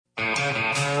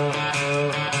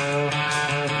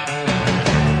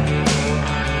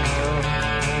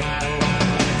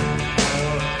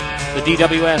The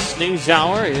DWS News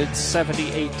Hour, it's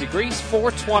 78 degrees,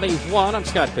 421. I'm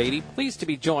Scott Beatty. Pleased to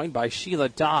be joined by Sheila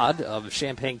Dodd of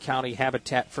Champaign County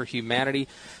Habitat for Humanity.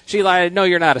 Sheila, I know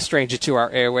you're not a stranger to our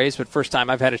airways, but first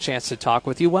time I've had a chance to talk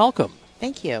with you. Welcome.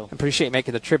 Thank you. I appreciate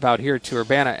making the trip out here to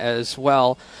Urbana as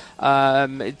well.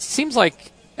 It seems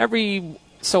like every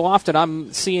so often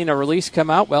I'm seeing a release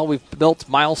come out. Well, we've built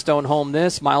milestone home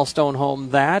this, milestone home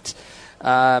that.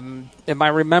 Am I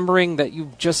remembering that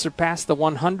you've just surpassed the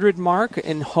 100 mark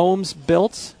in homes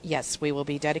built? Yes, we will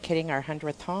be dedicating our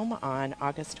 100th home on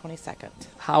August 22nd.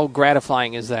 How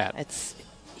gratifying is that? It's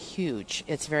huge.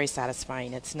 It's very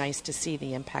satisfying. It's nice to see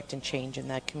the impact and change in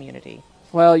the community.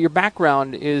 Well, your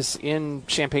background is in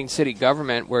Champaign City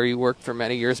government, where you worked for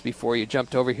many years before you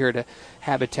jumped over here to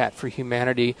Habitat for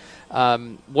Humanity.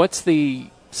 What's the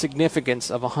significance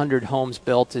of 100 homes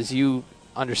built as you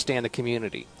understand the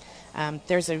community?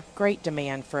 There's a great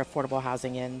demand for affordable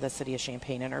housing in the city of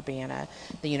Champaign and Urbana.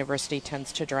 The university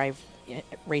tends to drive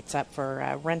rates up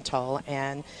for rental,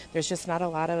 and there's just not a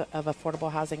lot of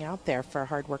affordable housing out there for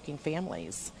hardworking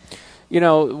families. You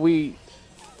know,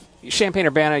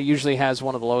 Champaign-Urbana usually has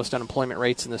one of the lowest unemployment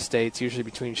rates in the states, usually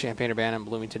between Champaign-Urbana and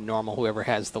Bloomington-Normal, whoever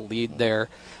has the lead there,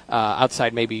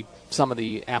 outside maybe some of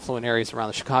the affluent areas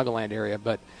around the Chicagoland area.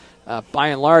 But by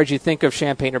and large, you think of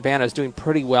Champaign-Urbana as doing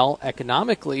pretty well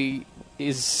economically.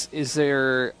 Is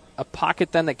there a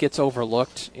pocket then that gets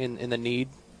overlooked in the need?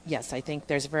 Yes, I think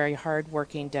there's very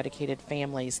hard-working, dedicated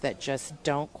families that just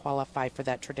don't qualify for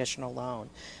that traditional loan.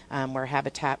 Where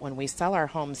Habitat, when we sell our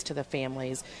homes to the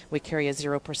families, we carry a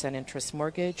 0% interest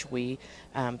mortgage. We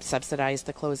subsidize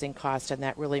the closing cost, and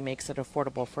that really makes it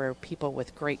affordable for people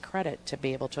with great credit to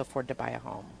be able to afford to buy a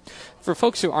home. For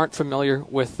folks who aren't familiar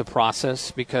with the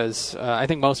process, because I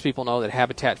think most people know that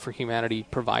Habitat for Humanity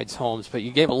provides homes, but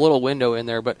you gave a little window in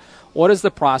there, but what is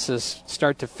the process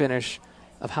start to finish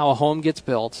of how a home gets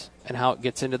built and how it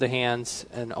gets into the hands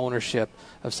and ownership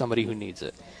of somebody who needs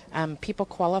it? People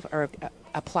qualify or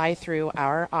apply through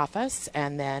our office,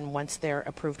 and then once they're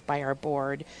approved by our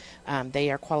board,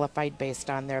 they are qualified based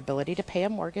on their ability to pay a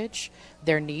mortgage,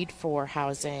 their need for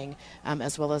housing,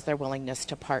 as well as their willingness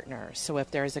to partner. So if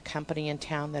there's a company in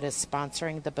town that is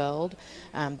sponsoring the build,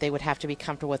 they would have to be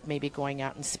comfortable with maybe going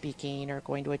out and speaking or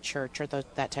going to a church or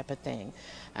that type of thing.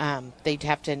 They'd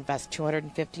have to invest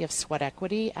 250 of sweat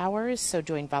equity hours, so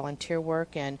doing volunteer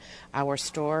work in our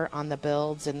store, on the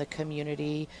builds, in the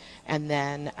community, and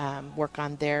then work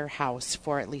on their house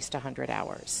for at least 100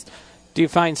 hours. Do you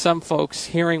find some folks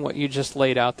hearing what you just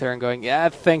laid out there and going, yeah,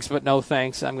 thanks, but no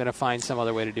thanks, I'm going to find some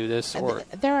other way to do this? Or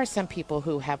there are some people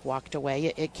who have walked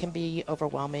away. It can be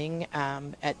overwhelming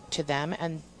to them,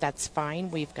 and that's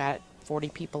fine. We've got 40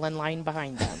 people in line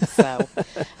behind them. So,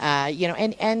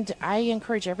 and I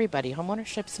encourage everybody.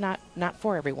 Homeownership's not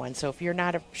for everyone. So if you're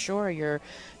not sure,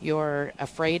 you're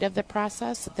afraid of the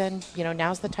process, then,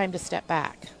 now's the time to step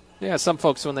back. Yeah, some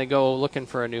folks, when they go looking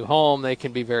for a new home, they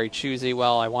can be very choosy.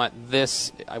 Well, I want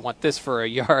this for a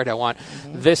yard. I want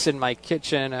this in my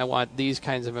kitchen. I want these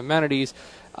kinds of amenities.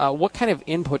 What kind of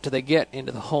input do they get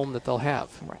into the home that they'll have?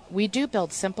 We do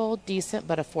build simple, decent,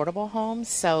 but affordable homes,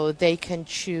 so they can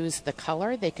choose the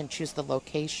color, they can choose the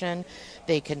location,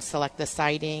 they can select the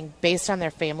siding. Based on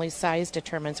their family size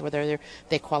determines whether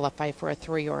they qualify for a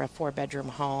 3 or a 4-bedroom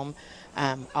home.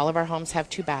 All of our homes have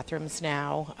 2 bathrooms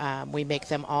now. We make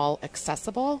them all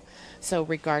accessible, so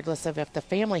regardless of if the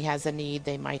family has a need,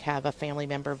 they might have a family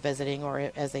member visiting,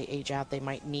 or as they age out, they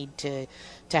might need to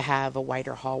have a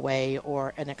wider hallway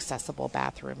or an accessible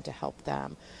bathroom to help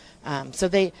them. So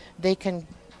they can,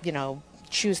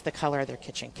 choose the color of their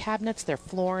kitchen cabinets, their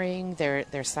flooring,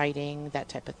 their siding, that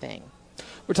type of thing.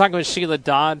 We're talking with Sheila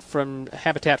Dodd from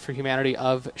Habitat for Humanity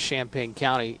of Champaign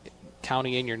County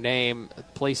in your name.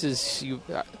 Places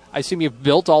I assume you've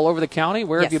built all over the county.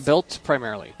 Where have you built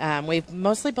primarily? We've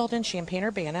mostly built in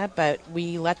Champaign-Urbana, but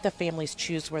we let the families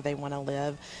choose where they want to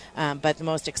live. But the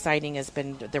most exciting has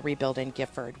been the rebuild in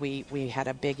Gifford. We had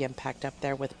a big impact up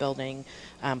there with building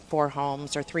 3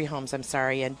 homes,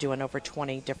 and doing over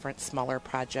 20 different smaller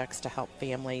projects to help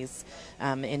families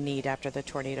in need after the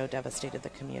tornado devastated the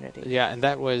community. Yeah, and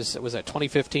that was that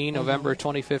 2015, November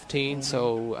 2015.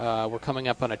 So we're coming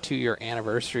up on a 2-year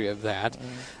anniversary of that.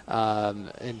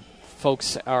 And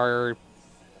folks are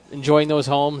enjoying those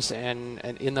homes and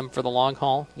in them for the long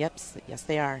haul? Yes,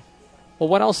 they are. Well,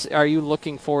 what else are you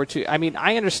looking forward to? I mean,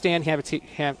 I understand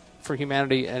Habitat for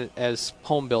Humanity as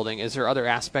home building. Is there other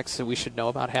aspects that we should know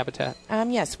about Habitat?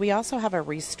 Yes, we also have a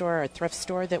thrift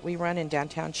store that we run in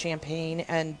downtown Champaign,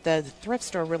 and the thrift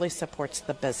store really supports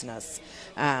the business.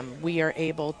 We are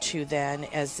able to then,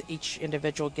 as each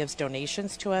individual gives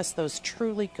donations to us, those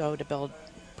truly go to build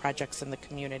projects in the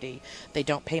community. They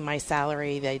don't pay my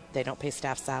salary. They don't pay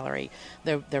staff salary.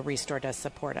 The Restore does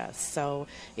support us. So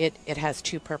it has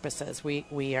two purposes.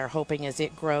 We are hoping as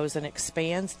it grows and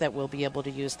expands that we'll be able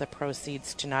to use the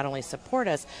proceeds to not only support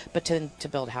us, but to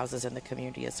build houses in the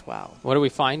community as well. What do we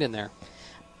find in there?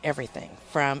 Everything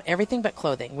but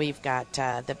clothing. We've got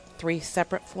the 3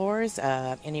 separate floors,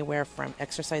 anywhere from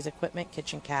exercise equipment,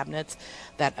 kitchen cabinets,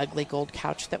 that ugly gold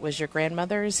couch that was your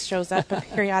grandmother's shows up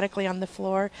periodically on the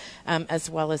floor, as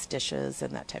well as dishes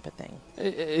and that type of thing.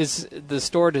 Is the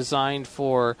store designed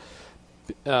for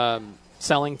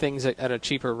selling things at a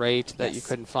cheaper rate that you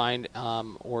couldn't find,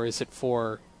 or is it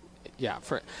for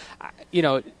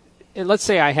let's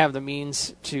say I have the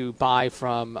means to buy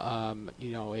from,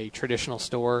 a traditional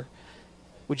store.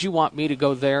 Would you want me to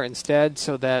go there instead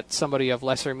so that somebody of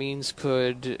lesser means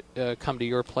could come to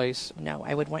your place? No,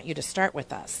 I would want you to start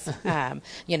with us. That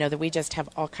we just have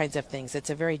all kinds of things. It's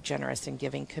a very generous and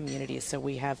giving community. So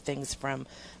we have things from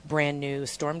brand new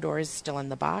storm doors still in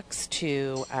the box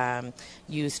to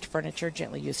used furniture,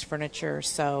 gently used furniture.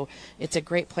 So it's a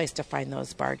great place to find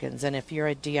those bargains. And if you're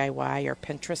a DIY or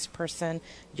Pinterest person,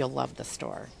 you'll love the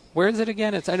store. Where is it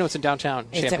again? I know it's in downtown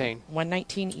Champaign. It's at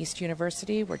 119 East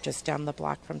University. We're just down the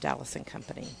block from Dallas &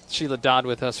 Company. Sheila Dodd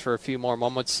with us for a few more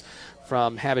moments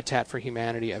from Habitat for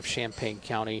Humanity of Champaign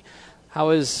County. How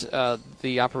has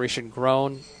the operation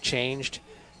grown, changed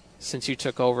since you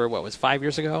took over, 5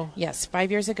 years ago? Yes,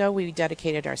 5 years ago we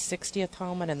dedicated our 60th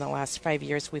home, and in the last 5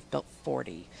 years we've built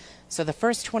 40. So the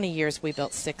first 20 years we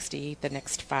built 60, the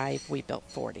next 5 we built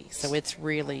 40. So it's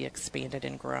really expanded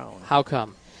and grown. How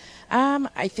come?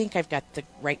 I think I've got the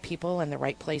right people in the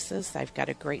right places. I've got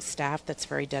a great staff that's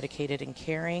very dedicated and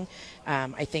caring.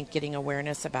 I think getting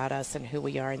awareness about us and who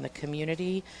we are in the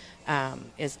community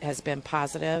has been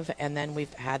positive. And then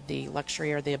we've had the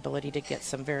luxury or the ability to get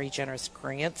some very generous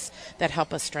grants that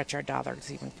help us stretch our dollars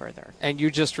even further. And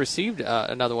you just received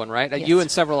another one, right? Yes. You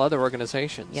and several other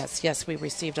organizations. Yes, we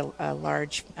received a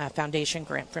large foundation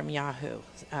grant from Yahoo.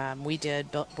 We did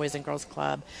Boys and Girls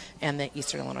Club and the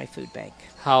Eastern Illinois Food Bank.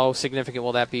 How significant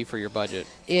will that be for your budget?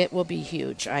 It will be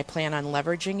huge. I plan on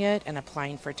leveraging it and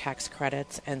applying for tax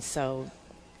credits, and so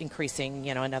increasing,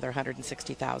 another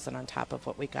 $160,000 on top of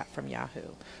what we got from Yahoo.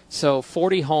 So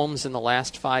 40 homes in the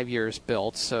last 5 years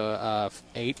built, so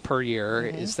 8 per year.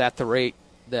 Mm-hmm. Is that the rate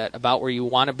that about where you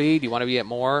want to be? Do you want to be at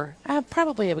more?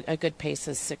 Probably a good pace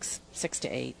is six to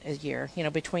 8 a year.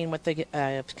 Between what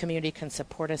the community can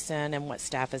support us in and what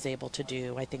staff is able to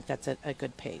do, I think that's a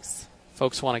good pace.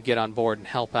 Folks want to get on board and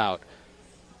help out.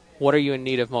 What are you in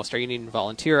need of most? Are you needing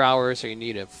volunteer hours? Are you in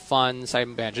need of funds? I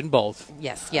imagine both.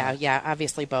 Yes, yeah,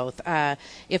 obviously both.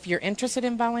 If you're interested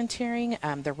in volunteering,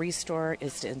 the Restore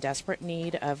is in desperate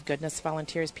need of goodness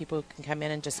volunteers, people who can come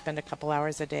in and just spend a couple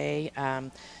hours a day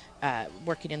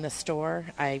working in the store.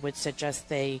 I would suggest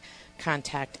they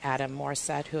contact Adam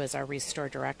Morset, who is our Restore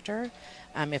director.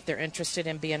 If they're interested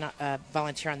in being a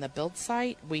volunteer on the build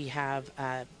site, we have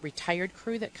a retired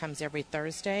crew that comes every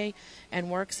Thursday and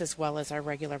works, as well as our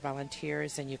regular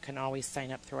volunteers, and you can always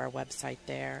sign up through our website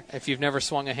there. If you've never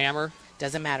swung a hammer?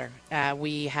 Doesn't matter.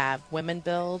 We have Women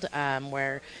Build,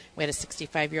 where we had a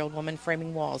 65-year-old woman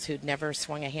framing walls who'd never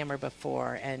swung a hammer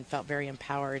before and felt very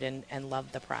empowered and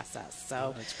loved the process.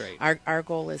 So that's great. Our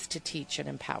goal is to teach and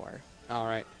empower. All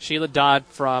right. Sheila Dodd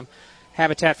from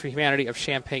Habitat for Humanity of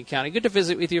Champaign County. Good to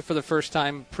visit with you for the first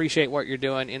time. Appreciate what you're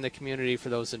doing in the community for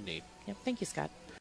those in need. Yep. Thank you, Scott.